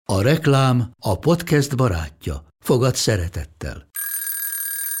A reklám a podcast barátja. Fogad szeretettel.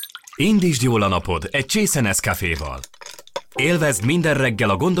 Indítsd jól a napod egy csésze Nescaféval. Élvezd minden reggel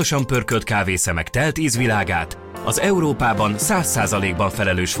a gondosan pörkölt kávészemek telt ízvilágát, az Európában 100%-ban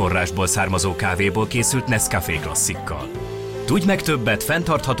felelős forrásból származó kávéból készült Nescafé klasszikkal. Tudj meg többet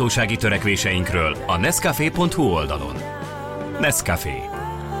fenntarthatósági törekvéseinkről a nescafé.hu oldalon. Nescafé.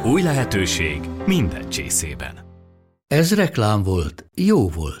 Új lehetőség minden csészében. Ez reklám volt, jó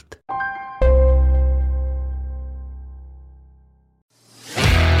volt.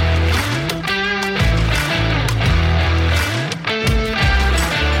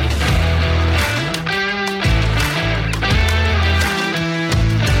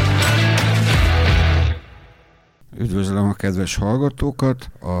 Üdvözlöm a kedves hallgatókat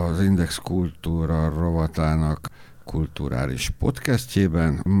az Index Kultúra rovatának kulturális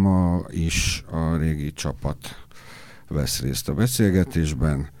podcastjében. Ma is a régi csapat vesz részt a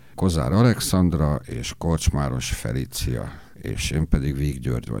beszélgetésben. Kozár Alexandra és Korcsmáros Felícia, és én pedig Víg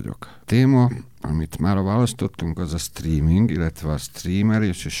György vagyok. A téma, amit már választottunk, az a streaming, illetve a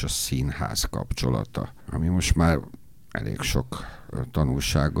streamelés és a színház kapcsolata, ami most már elég sok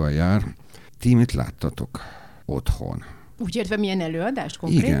tanulsággal jár. Ti mit láttatok otthon? Úgy értve milyen előadást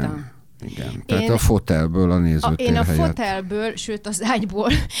konkrétan? Igen. Tehát a fotelből a nézőtér Én a helyett. fotelből, sőt az ágyból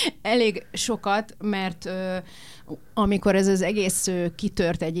elég sokat, mert amikor ez az egész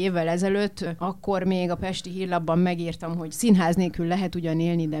kitört egy évvel ezelőtt, akkor még a Pesti Hírlapban megírtam, hogy színház nélkül lehet ugyan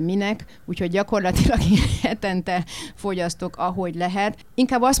élni, de minek, úgyhogy gyakorlatilag hetente fogyasztok, ahogy lehet.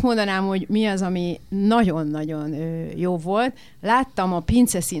 Inkább azt mondanám, hogy mi az, ami nagyon-nagyon jó volt. Láttam a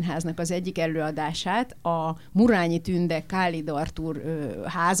Pince Színháznak az egyik előadását, a Murányi Tünde Kálid Artúr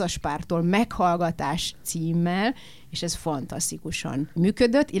házaspártól Meghallgatás címmel, és ez fantasztikusan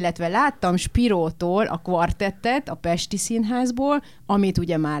működött, illetve láttam Spirótól a kvartettet a Pesti Színházból, amit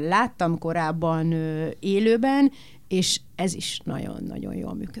ugye már láttam korábban élőben, és ez is nagyon-nagyon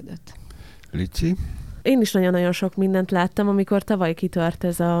jól működött. Lici? Én is nagyon-nagyon sok mindent láttam, amikor tavaly kitört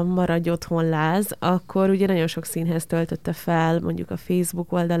ez a Maradj otthon láz, akkor ugye nagyon sok színház töltötte fel mondjuk a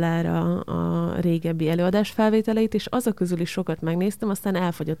Facebook oldalára a régebbi előadás felvételeit, és azok közül is sokat megnéztem, aztán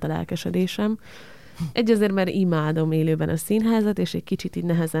elfogyott a lelkesedésem. Egy azért, mert imádom élőben a színházat, és egy kicsit így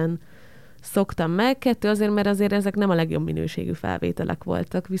nehezen szoktam meg. Kettő azért, mert azért ezek nem a legjobb minőségű felvételek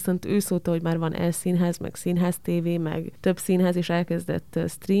voltak, viszont őszóta, hogy már van színház, meg színház TV, meg több színház is elkezdett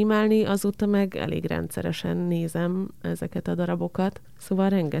streamelni, azóta meg elég rendszeresen nézem ezeket a darabokat, szóval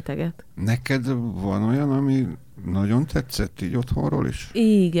rengeteget. Neked van olyan, ami nagyon tetszett így otthonról is?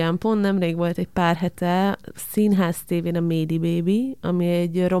 Igen, pont nemrég volt egy pár hete színház tévén a Médi Baby, ami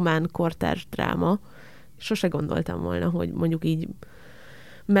egy román kortárs dráma. Sose gondoltam volna, hogy mondjuk így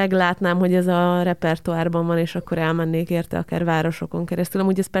meglátnám, hogy ez a repertoárban van, és akkor elmennék érte akár városokon keresztül.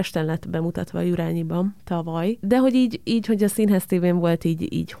 Amúgy ez Pesten lett bemutatva a Jurányiban tavaly. De hogy így hogy a színház tévén volt,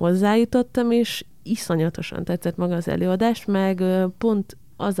 így hozzájutottam, és iszonyatosan tetszett maga az előadás, meg pont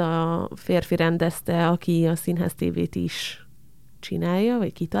az a férfi rendezte, aki a színház tévét is csinálja,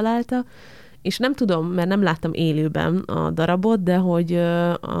 vagy kitalálta, és nem tudom, mert nem láttam élőben a darabot, de hogy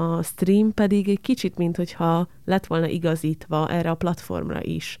a stream pedig egy kicsit, minthogyha lett volna igazítva erre a platformra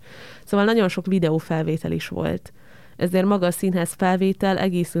is. Szóval nagyon sok videófelvétel is volt. Ezért maga a színház felvétel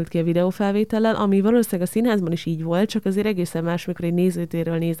egészült ki a videófelvétellel, ami valószínűleg a színházban is így volt, csak azért egészen más, mikor egy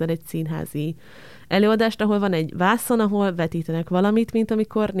nézőtérről nézel egy színházi előadást, ahol van egy vászon, ahol vetítenek valamit, mint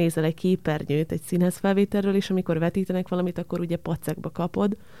amikor nézel egy képernyőt egy színház felvételről, és amikor vetítenek valamit, akkor ugye pacekba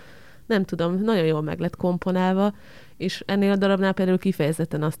kapod. Nem tudom, nagyon jól meg lett komponálva, és ennél a darabnál például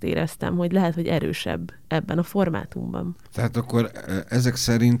kifejezetten azt éreztem, hogy lehet, hogy erősebb ebben a formátumban. Tehát akkor ezek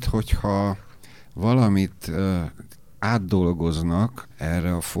szerint, hogyha valamit átdolgoznak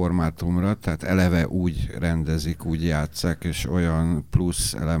erre a formátumra, tehát eleve úgy rendezik, úgy játsszák, és olyan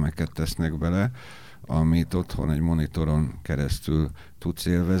plusz elemeket tesznek bele, amit otthon egy monitoron keresztül tudsz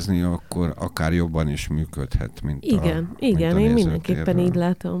élvezni, akkor akár jobban is működhet, mint igen, én mindenképpen így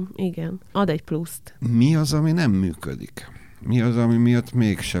látom. Igen, ad egy pluszt. Mi az, ami nem működik? Mi az, ami miatt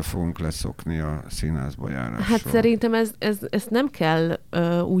mégse fogunk leszokni a színházba járásról? Hát szerintem ezt nem kell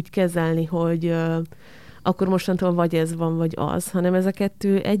úgy kezelni, hogy akkor mostantól vagy ez van, vagy az, hanem ez a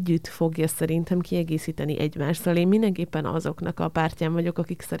kettő együtt fogja szerintem kiegészíteni egymást. Szóval én mindenképpen azoknak a pártján vagyok,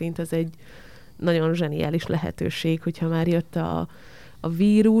 akik szerint ez egy nagyon zseniális lehetőség, hogyha már jött a a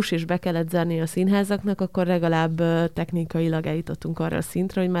vírus, és be kellett zárni a színházaknak, akkor legalább technikailag eljutottunk arra a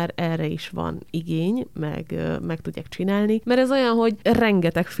szintre, hogy már erre is van igény, meg tudják csinálni. Mert ez olyan, hogy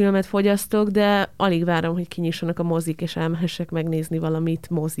rengeteg filmet fogyasztok, de alig várom, hogy kinyissanak a mozik, és elmehessek megnézni valamit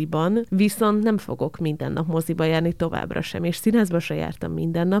moziban. Viszont nem fogok minden nap moziba járni továbbra sem, és színházba se jártam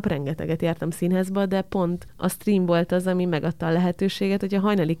minden nap, rengeteget jártam színházba, de pont a stream volt az, ami megadta a lehetőséget, hogy a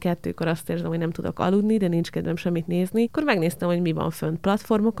hajnali 2-kor azt érzem, hogy nem tudok aludni, de nincs kedvem semmit nézni, akkor megnéztem, hogy mi van fönt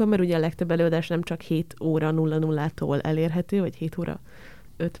platformokon, mert ugye a legtöbb előadás nem csak 7 óra 00-tól elérhető, vagy 7 óra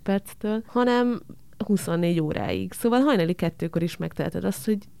 5 perctől, hanem 24 óráig. Szóval hajnali 2-kor is megteheted azt,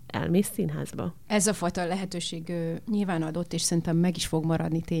 hogy elmész színházba. Ez a fajta lehetőség nyilván adott, és szerintem meg is fog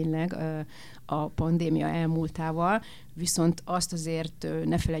maradni tényleg a pandémia elmúltával, viszont azt azért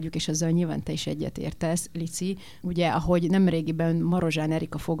ne felejtjük, és azzal nyilván te is egyetértesz, Lici, ugye, ahogy nemrégiben Marozsán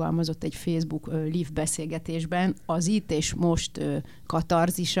Erika fogalmazott egy Facebook live beszélgetésben, az itt és most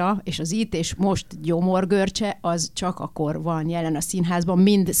katarzisa, és az itt és most gyomorgörcse, az csak akkor van jelen a színházban,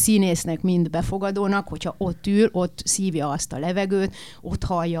 mind színésznek, mind befogadónak, hogyha ott ül, ott szívja azt a levegőt, ott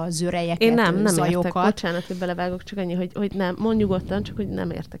hallja a zörejeket, én nem zajokat. értek, bocsánat, hogy belevágok, csak annyi, hogy nem, mondj nyugodtan, csak hogy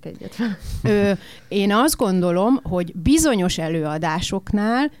nem értek egyet. Én azt gondolom, hogy bizonyos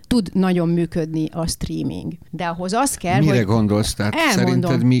előadásoknál tud nagyon működni a streaming. De ahhoz az kell, mire hogy... gondolsz? Tehát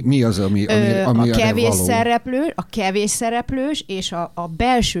elmondom. szerinted mi az, ami a kevés szereplős és a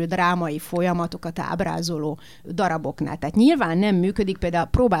belső drámai folyamatokat ábrázoló daraboknál. Tehát nyilván nem működik, például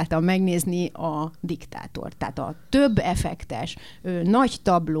próbáltam megnézni a Diktátort. Tehát a több effektes, nagy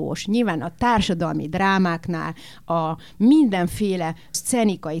tablós, nyilván a társadalmi drámáknál a mindenféle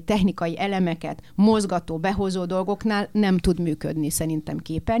szcenikai, technikai elemeket mozgató, behozó dolgoknál nem tud működni szerintem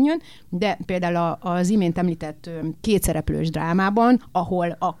képernyőn, de például az imént említett kétszereplős drámában,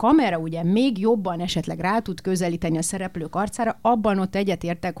 ahol a kamera ugye még jobban esetleg rá tud közelíteni a szereplők arcára, abban ott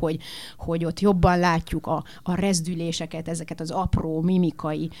egyetértek, hogy ott jobban látjuk a rezdüléseket, ezeket az apró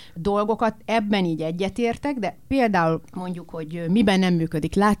mimikai dolgokat, ebben így egyetértek, de például mondjuk, hogy miben nem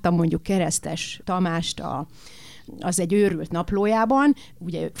működik. Láttam mondjuk Keresztes Tamást az egy őrült naplójában,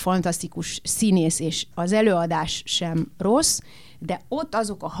 ugye fantasztikus színész, és az előadás sem rossz, de ott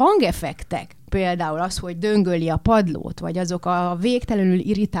azok a hangeffektek, például az, hogy döngöli a padlót, vagy azok a végtelenül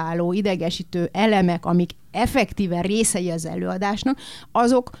irritáló, idegesítő elemek, amik effektíven részei az előadásnak,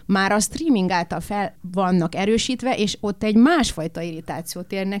 azok már a streaming által fel vannak erősítve, és ott egy másfajta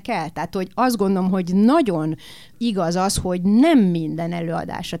irritációt érnek el. Tehát, hogy azt gondolom, hogy nagyon igaz az, hogy nem minden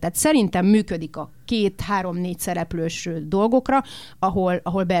előadásra. Tehát szerintem működik a 2-3-4 szereplős dolgokra,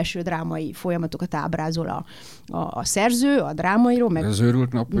 ahol belső drámai folyamatokat ábrázol a szerző, a drámaíró. Meg... Az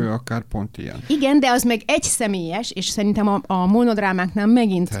őrült napló akár pont ilyen. Igen, de az meg egy személyes, és szerintem a monodrámáknál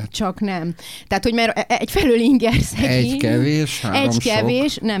megint csak nem. Tehát, hogy mert egyfelől inger szegény. Egy kevés, 3 sok.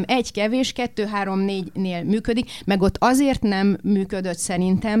 Egy kevés, 2-3-4-nél működik, meg ott azért nem működött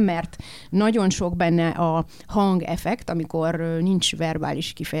szerintem, mert nagyon sok benne a hangeffekt, amikor nincs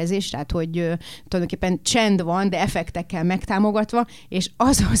verbális kifejezés, tehát, hogy tulajdonképpen csend van, de effektekkel megtámogatva, és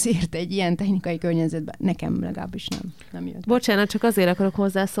az azért egy ilyen technikai környezetben nekem legalábbis nem jött. Bocsánat, csak azért akarok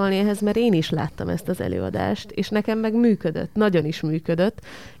hozzászólni ehhez, mert én is láttam ezt az előadást, és nekem meg működött, nagyon is működött,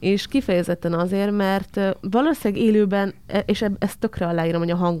 és kifejezetten azért, mert valószínűleg élőben, és ezt tökre aláírom,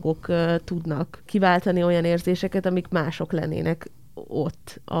 hogy a hangok tudnak kiváltani olyan érzéseket, amik mások lennének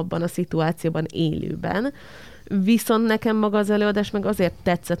ott, abban a szituációban élőben. Viszont nekem maga az előadás meg azért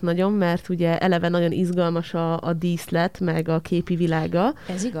tetszett nagyon, mert ugye eleve nagyon izgalmas a díszlet, meg a képi világa.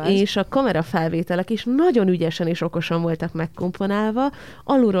 Ez igaz. És a kamerafelvételek is nagyon ügyesen és okosan voltak megkomponálva,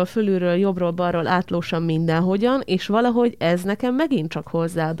 alulról, fölülről, jobbról, balról, átlósan mindenhogyan, és valahogy ez nekem megint csak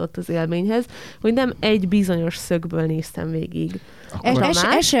hozzáadott az élményhez, hogy nem egy bizonyos szögből néztem végig.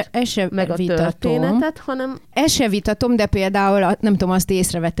 Ez se meg a történetet, hanem... Ezt se vitatom, de például, nem tudom, azt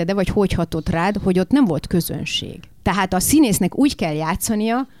észrevetted, de vagy hogy hatott rád, hogy ott nem volt közönség. Tehát a színésznek úgy kell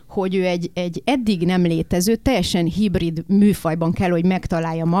játszania, hogy ő egy eddig nem létező, teljesen hibrid műfajban kell, hogy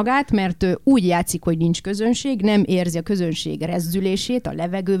megtalálja magát, mert ő úgy játszik, hogy nincs közönség, nem érzi a közönség rezdülését, a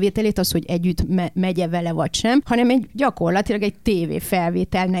levegővételét, az, hogy együtt megye vele vagy sem, hanem gyakorlatilag egy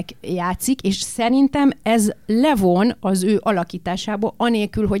tévéfelvételnek játszik, és szerintem ez levon az ő alakításából,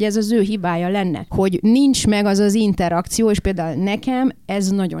 anélkül, hogy ez az ő hibája lenne. Hogy nincs meg az az interakció, és például nekem ez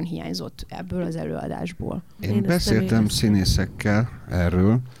nagyon hiányzott ebből az előadásból. Én beszéltem színészekkel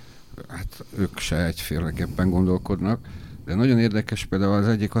erről, hát ők se egyféleképpen gondolkodnak, de nagyon érdekes, például az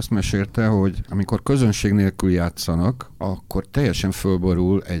egyik azt mesélte, hogy amikor közönség nélkül játszanak, akkor teljesen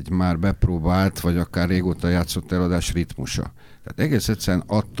fölborul egy már bepróbált, vagy akár régóta játszott előadás ritmusa. Tehát egész egyszerűen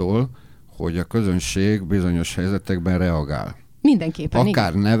attól, hogy a közönség bizonyos helyzetekben reagál. Mindenképpen,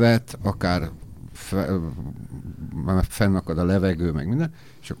 akár nevet, akár fennakad a levegő, meg minden,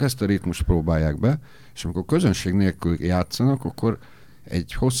 és akkor ezt a ritmust próbálják be, és amikor közönség nélkül játszanak, akkor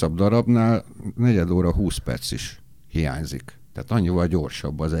egy hosszabb darabnál 4 óra 20 perc is hiányzik. Tehát annyival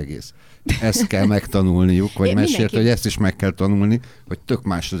gyorsabb az egész. Ezt kell megtanulniuk, vagy mesélt, hogy ezt is meg kell tanulni, hogy tök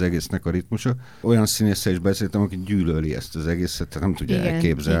más az egésznek a ritmusa. Olyan színésszel is beszéltem, aki gyűlöli ezt az egészet, tehát nem tudja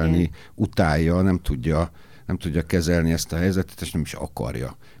elképzelni, utálja, nem tudja kezelni ezt a helyzetet, és nem is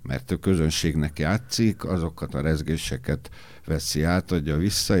akarja, mert a közönségnek játszik, azokat a rezgéseket veszi át, adja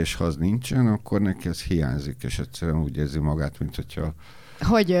vissza, és ha az nincsen, akkor neki ez hiányzik, és egyszerűen úgy érzi magát, mint hogyha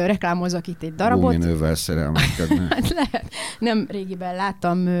hogy reklámozzak itt egy darabot. Guminővel szerelmeskedne. Hát lehet. Nem régiben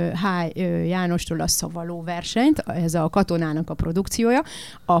láttam H. Jánostól a Szavaló versenyt, ez a Katonának a produkciója,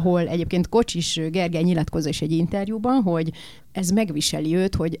 ahol egyébként Kocsis Gergely nyilatkozza is egy interjúban, hogy ez megviseli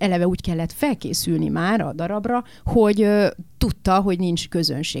őt, hogy eleve úgy kellett felkészülni már a darabra, hogy tudta, hogy nincs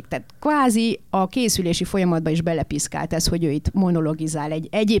közönség. Tehát kvázi a készülési folyamatba is belepiszkált ez, hogy ő itt monologizál egy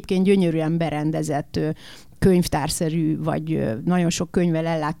egyébként gyönyörűen berendezett könyvtárszerű, vagy nagyon sok könyvvel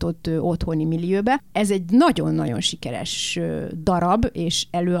ellátott otthoni millióbe. Ez egy nagyon-nagyon sikeres darab és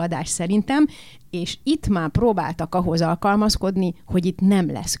előadás szerintem, és itt már próbáltak ahhoz alkalmazkodni, hogy itt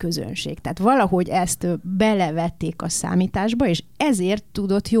nem lesz közönség. Tehát valahogy ezt belevették a számításba, és ezért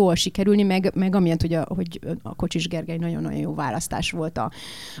tudott jól sikerülni, meg amiatt, hogy a Kocsis Gergely nagyon-nagyon jó választás volt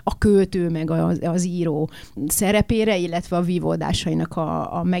a költő, meg az író szerepére, illetve a vívódásainak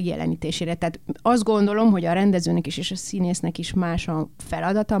a megjelenítésére. Tehát azt gondolom, hogy a rendezőnek is és a színésznek is más a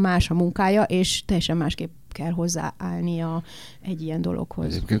feladata, más a munkája, és teljesen másképp kell hozzáállnia egy ilyen dologhoz.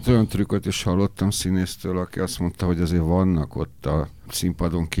 Egyébként olyan trükköt is hallottam színésztől, aki azt mondta, hogy azért vannak ott a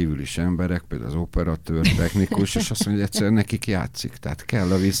színpadon kívül is emberek, például az operatőr, technikus, és azt mondja, hogy egyszerűen nekik játszik, tehát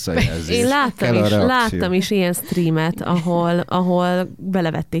kell a visszajelzés. Én láttam is ilyen streamet, ahol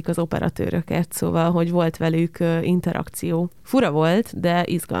belevették az operatőröket, szóval, hogy volt velük interakció. Fura volt, de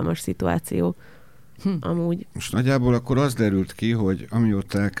izgalmas szituáció. Amúgy. Most nagyjából akkor az derült ki, hogy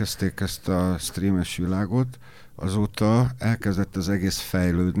amióta elkezdték ezt a streames világot, azóta elkezdett az egész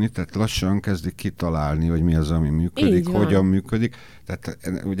fejlődni, tehát lassan kezdik kitalálni, hogy mi az, ami működik, hogyan működik. Tehát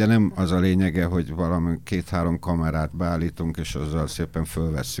ugye nem az a lényege, hogy valami 2-3 kamerát beállítunk, és azzal szépen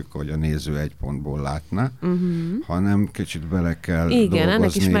fölvesszük, hogy a néző egy pontból látna, hanem kicsit bele kell dolgozni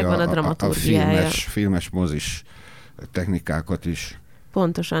ennek is megvan a dramaturgiája. A filmes mozis technikákat is.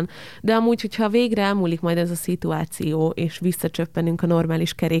 Pontosan. De amúgy, hogyha végre elmúlik majd ez a szituáció, és visszacsöppenünk a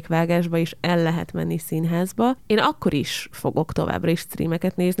normális kerékvágásba, és el lehet menni színházba, én akkor is fogok továbbra is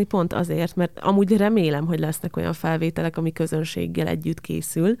streameket nézni, pont azért, mert amúgy remélem, hogy lesznek olyan felvételek, ami közönséggel együtt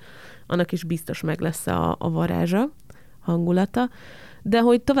készül, annak is biztos meg lesz a varázsa, hangulata, de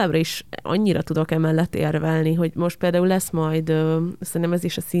hogy továbbra is annyira tudok emellett érvelni, hogy most például lesz majd, szerintem ez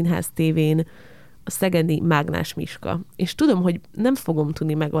is a Színház tévén, a szegedi Mágnás Miska. És tudom, hogy nem fogom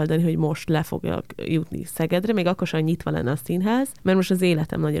tudni megoldani, hogy most le fogjak jutni Szegedre, még akkor sem nyitva lenne a színház, mert most az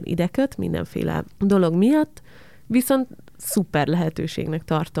életem nagyon ideköt, mindenféle dolog miatt, viszont szuper lehetőségnek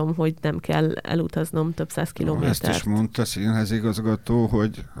tartom, hogy nem kell elutaznom több 100 kilométert. Ezt is mondta a színházigazgató,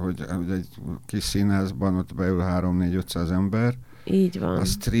 hogy egy kis színházban ott beül 300-400 ember, így van. A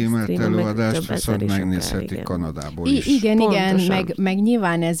streamelt előadást viszont megnézhetik Kanadából is. Igen, meg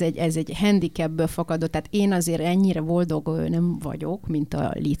nyilván ez egy handicapből fakadott, tehát én azért ennyire boldog nem vagyok, mint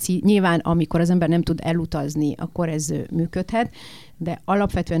a Lici. Nyilván, amikor az ember nem tud elutazni, akkor ez működhet, de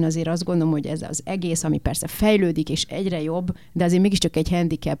alapvetően azért azt gondolom, hogy ez az egész, ami persze fejlődik és egyre jobb, de azért mégiscsak egy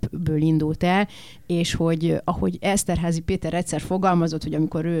handicapből indult el, és hogy ahogy Eszterházy Péter egyszer fogalmazott, hogy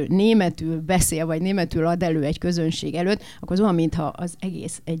amikor ő németül beszél, vagy németül ad elő egy közönség előtt, akkor az olyan, mintha az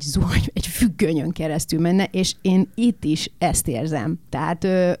egész egy zuhany, egy függönyön keresztül menne, és én itt is ezt érzem. Tehát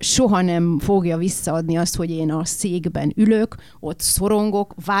soha nem fogja visszaadni azt, hogy én a székben ülök, ott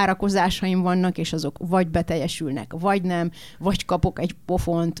szorongok, várakozásaim vannak, és azok vagy beteljesülnek, vagy nem, vagy kapok egy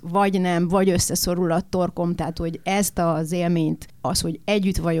pofont, vagy nem, vagy összeszorul a torkom, tehát hogy ezt az élményt, az, hogy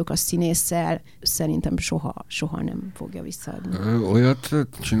együtt vagyok a színésszel, szerintem soha nem fogja visszaadni. Olyat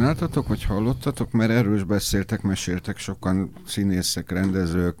csináltatok, vagy hallottatok? Mert erről is beszéltek, meséltek sokan színészek,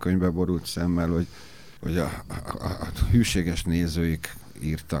 rendezők, könyvbe borult szemmel, hogy a hűséges nézőik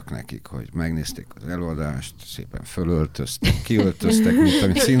írtak nekik, hogy megnézték az előadást, szépen fölöltöztek, kiöltöztek, mint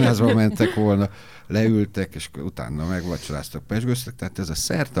amit színházba mentek volna, leültek, és utána megvacsoráztak, pezsgőztek, tehát ez a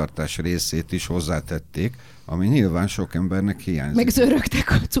szertartás részét is hozzátették, ami nyilván sok embernek hiányzik. Meg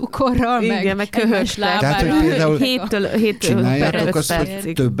zörögtek a cukorral, igen, meg köhögtek. Tehát, hogy például 7-től csináljátok azt, hogy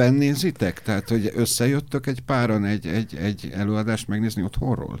percig. többen nézitek? Tehát, hogy összejöttök egy páran egy előadást megnézni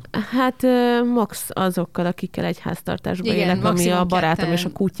otthonról? Hát max azokkal, akikkel egy háztartásban Igen, élek, ami maximum a barátom ketten. és a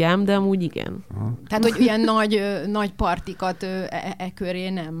kutyám, de amúgy igen. Tehát, hogy ilyen nagy partikat köré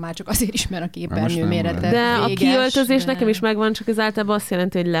nem, már csak azért is, mert a képernyő mérete De véges, a kiöltözés de... nekem is megvan, csak ez általában azt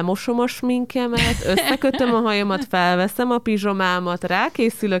jelenti, hogy lemosom a sminkemet, összekötöm a hajamat, felveszem a pizsomámat,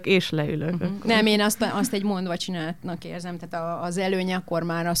 rákészülök és leülök. Nem, én azt egy mondva csináltnak érzem, tehát az előnye akkor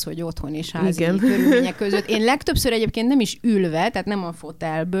már az, hogy otthon és házi Igen. körülmények között. Én legtöbbször egyébként nem is ülve, tehát nem a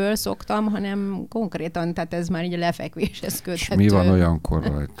fotelből szoktam, hanem konkrétan, tehát ez már így a lefekvéshez köthető. És mi van olyankor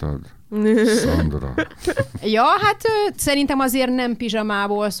rajtad? Szandra. Ja, hát szerintem azért nem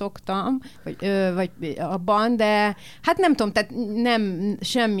pizsamából szoktam, vagy abban, de hát nem tudom, tehát nem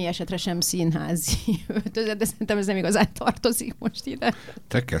semmi esetre sem színházi öltözet, de szerintem ez nem igazán tartozik most ide.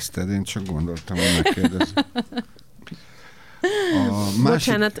 Te kezdted, én csak gondoltam, hogy megkérdezem.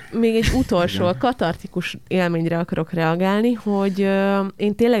 Bocsánat, még egy utolsó, katartikus élményre akarok reagálni, hogy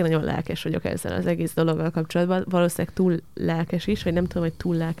én tényleg nagyon lelkes vagyok ezzel az egész dologgal kapcsolatban, valószínűleg túl lelkes is, vagy nem tudom, hogy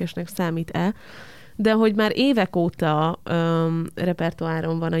túl lelkesnek számít-e, de hogy már évek óta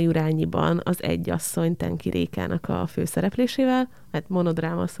repertoáron van a Jurányiban az Egy asszony Tenki Rékának a főszereplésével, hát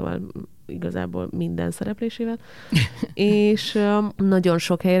monodráma, szóval igazából minden szereplésével, és nagyon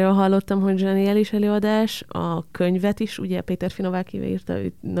sok helyről hallottam, hogy zseniális előadás, a könyvet is, ugye Péter Finovákive írta,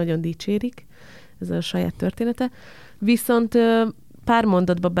 őt nagyon dicsérik, ez a saját története, viszont pár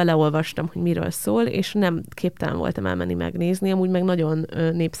mondatba beleolvastam, hogy miről szól, és nem képtelen voltam elmenni megnézni, amúgy meg nagyon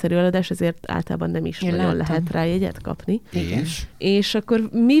népszerű előadás, ezért általában nem is nagyon lehet rá jegyet kapni. És akkor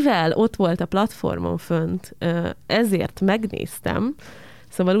mivel ott volt a platformon fönt, ezért megnéztem,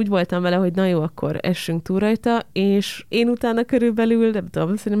 szóval úgy voltam vele, hogy na jó, akkor essünk túl rajta, és én utána körülbelül, nem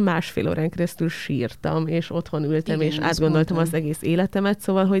tudom, szerintem 1,5 órán keresztül sírtam, és otthon ültem, és átgondoltam az egész életemet,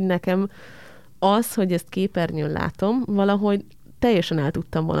 szóval, hogy nekem az, hogy ezt képernyőn látom, valahogy teljesen el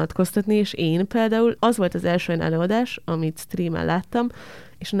tudtam vonatkoztatni, és én például, az volt az első olyan előadás, amit streamen láttam,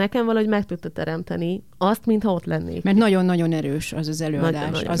 és nekem valahogy meg tudta teremteni azt, mintha ott lennék. Mert nagyon-nagyon erős az előadás.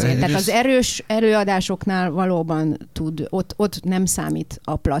 Nagyon azért. Tehát az erős előadásoknál valóban ott nem számít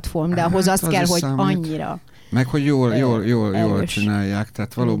a platform, de ahhoz azt kell, hogy annyira. Meg, hogy jól csinálják,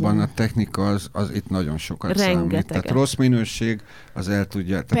 tehát valóban a technika az itt nagyon sokat számít. Tehát rossz minőség, az el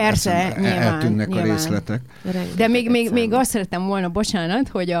tudja, persze, eltűnnek a részletek. De még azt szerettem volna, bocsánat,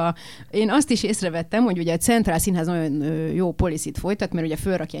 hogy én azt is észrevettem, hogy ugye a Centrál Színház nagyon jó policit folytat, mert ugye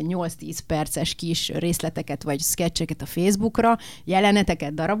fölrakja 8-10 perces kis részleteket vagy sketcheket a Facebookra,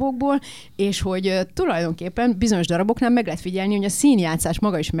 jeleneteket darabokból, és hogy tulajdonképpen bizonyos daraboknál meg lehet figyelni, hogy a színjátszás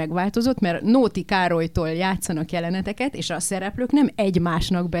maga is megváltozott, mert Nóti Károlytól játszanak jeleneteket, és a szereplők nem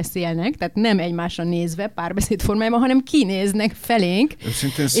egymásnak beszélnek, tehát nem egymásra nézve párbeszéd formájában, hanem kinéznek felénk,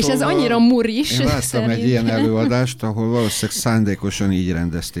 és ez annyira muris. Én láttam egy ilyen előadást, ahol valószínűleg szándékosan így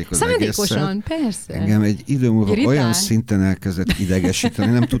rendezték az egészet. Szándékosan, persze. Engem egy idő múlva olyan szinten elkezdett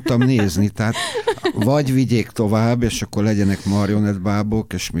idegesíteni, nem tudtam nézni, tehát vagy vigyék tovább, és akkor legyenek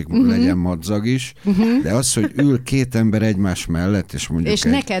marionettbábok, és még legyen madzag is, de az, hogy ül két ember egymás mellett, és mondjuk és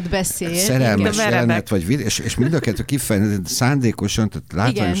neked beszél. Szerelmes jelenet, vagy és mind a kettő kifejezett szándékosan, tehát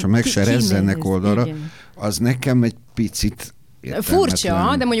látványosan meg se rezzennek oldalra, az nekem egy picit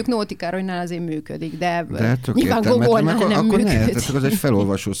furcsa, de mondjuk Nóti Károlynál azért működik, de nyilván Gogolnál nem akkor működik. Tehát az egy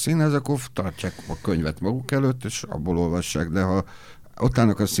felolvasó színház, akkor tartsák a könyvet maguk előtt, és abból olvassák, de ha ott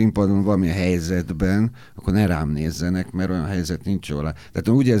állnak a színpadon valamilyen helyzetben, akkor ne rám nézzenek, mert olyan helyzet nincs jól. Tehát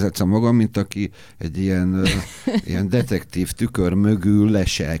úgy érzed magam, mint aki egy ilyen detektív tükör mögül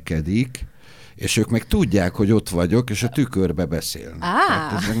leselkedik, és ők meg tudják, hogy ott vagyok, és a tükörbe beszélnek.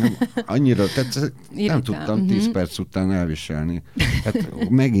 Tehát ez annyira, nem tudtam 10 perc után elviselni. Hát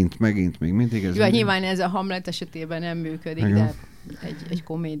megint, még mindig ez... Jó, nyilván ez a Hamlet esetében nem működik, de egy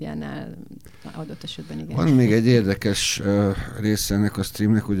komédiánál adott esetben igen. Van még egy érdekes része ennek a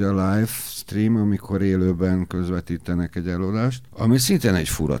streamnek, ugye a live stream, amikor élőben közvetítenek egy előadást, ami szintén egy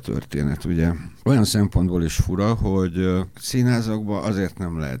fura történet, ugye. Olyan szempontból is fura, hogy színházakba azért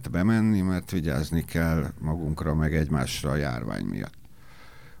nem lehet bemenni, mert vigyázni kell magunkra, meg egymásra a járvány miatt.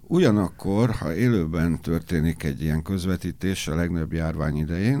 Ugyanakkor, ha élőben történik egy ilyen közvetítés a legnagyobb járvány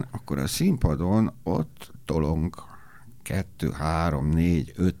idején, akkor a színpadon ott tolong 2, 3,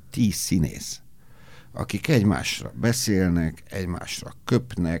 4, 5, 10 színész. akik egymásra beszélnek, egymásra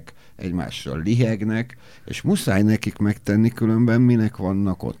köpnek, egymásra lihegnek, és muszáj nekik megtenni, különben minek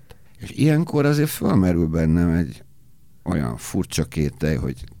vannak ott. És ilyenkor azért fölmerül bennem egy olyan furcsa kételj,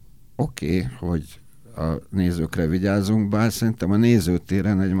 hogy oké, hogy a nézőkre vigyázunk, bár szerintem a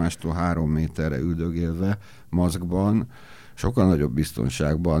nézőtéren egymástól 3 méterre üldögélve, maszkban, sokkal nagyobb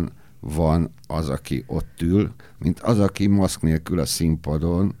biztonságban van az, aki ott ül, mint az, aki maszk nélkül a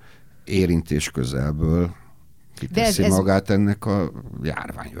színpadon érintés közelből kiteszi magát ennek a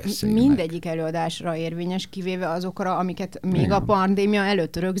járványveszélynek. Mindegyik előadásra érvényes, kivéve azokra, amiket még a pandémia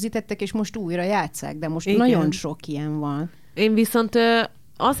előtt rögzítettek, és most újra játsszák, de most nagyon sok ilyen van. Én viszont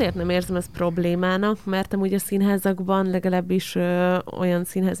azért nem érzem ezt problémának, mert amúgy a színházakban legalábbis olyan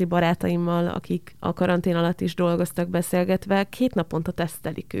színházi barátaimmal, akik a karantén alatt is dolgoztak beszélgetve, 2 naponta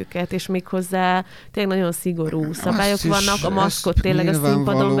tesztelik őket, és méghozzá tényleg nagyon szigorú szabályok vannak, a maszkot tényleg a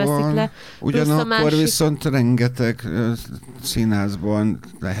színpadon veszik le. Ugyanakkor viszont rengeteg színházban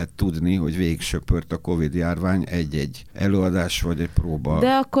lehet tudni, hogy végigsöpört a Covid-járvány egy-egy előadás vagy egy próba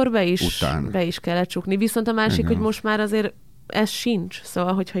de akkor be is kellett csukni. Viszont a másik, hogy most már azért ez sincs.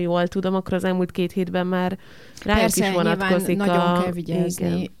 Szóval, hogyha jól tudom, akkor az elmúlt 2 hétben már rájuk is vonatkozik. Nagyon kell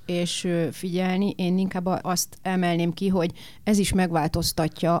vigyázni és figyelni. Én inkább azt emelném ki, hogy ez is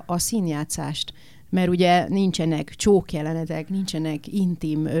megváltoztatja a színjátszást. Mert ugye nincsenek csókjelenetek, nincsenek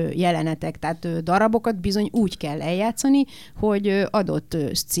intim jelenetek, tehát darabokat bizony úgy kell eljátszani, hogy adott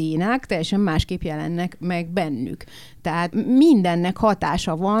szcénák teljesen másképp jelennek meg bennük. Tehát mindennek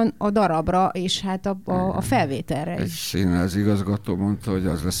hatása van a darabra, és hát a felvételre is. Egy színház igazgató mondta, hogy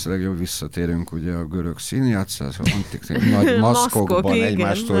az lesz a legjobb, visszatérünk ugye a görög színjátszásra, nagy maszkokban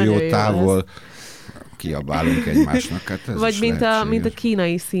egymástól jó távol kiabálunk egymásnak. Hát ez vagy mint a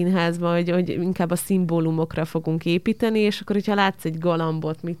kínai színházban, hogy inkább a szimbólumokra fogunk építeni, és akkor, hogyha látsz egy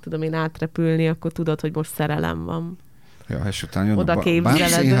galambot, mit tudom én átrepülni, akkor tudod, hogy most szerelem van. Ja, és utána jön a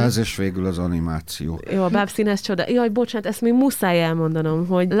bábszínház, és végül az animáció. Jó, a bábszínház csoda. Jaj, bocsánat, ezt még muszáj elmondanom,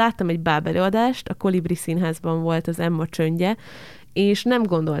 hogy láttam egy báb előadást, a Kolibri Színházban volt az Emma Csöndje, és nem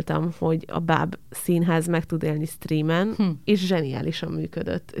gondoltam, hogy a báb színház meg tud élni streamen, és zseniálisan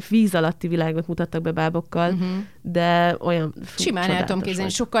működött. Víz alatti világot mutattak be bábokkal, de olyan simán el tudom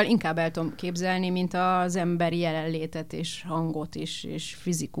képzelni, sokkal inkább el tudom képzelni, mint az emberi jelenlétet és hangot és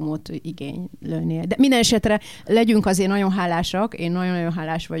fizikumot igénylőnél. De minden esetre legyünk azért nagyon hálásak, én nagyon-nagyon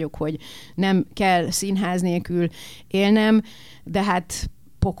hálás vagyok, hogy nem kell színház nélkül élnem, de hát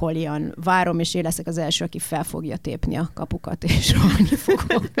pokolian várom, és én leszek az első, aki fel fogja tépni a kapukat, és rohanni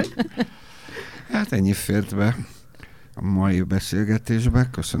fogok. Hát ennyi fért be a mai beszélgetésbe.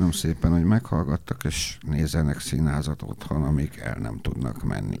 Köszönöm szépen, hogy meghallgattak, és nézzenek színházat otthon, amíg el nem tudnak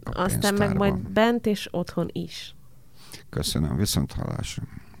menni a pénztárban. Aztán meg majd bent és otthon is. Köszönöm, viszont hallásra.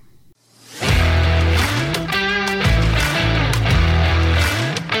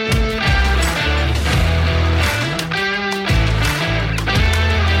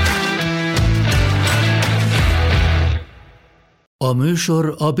 A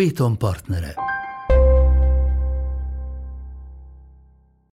műsor a Béton partnere.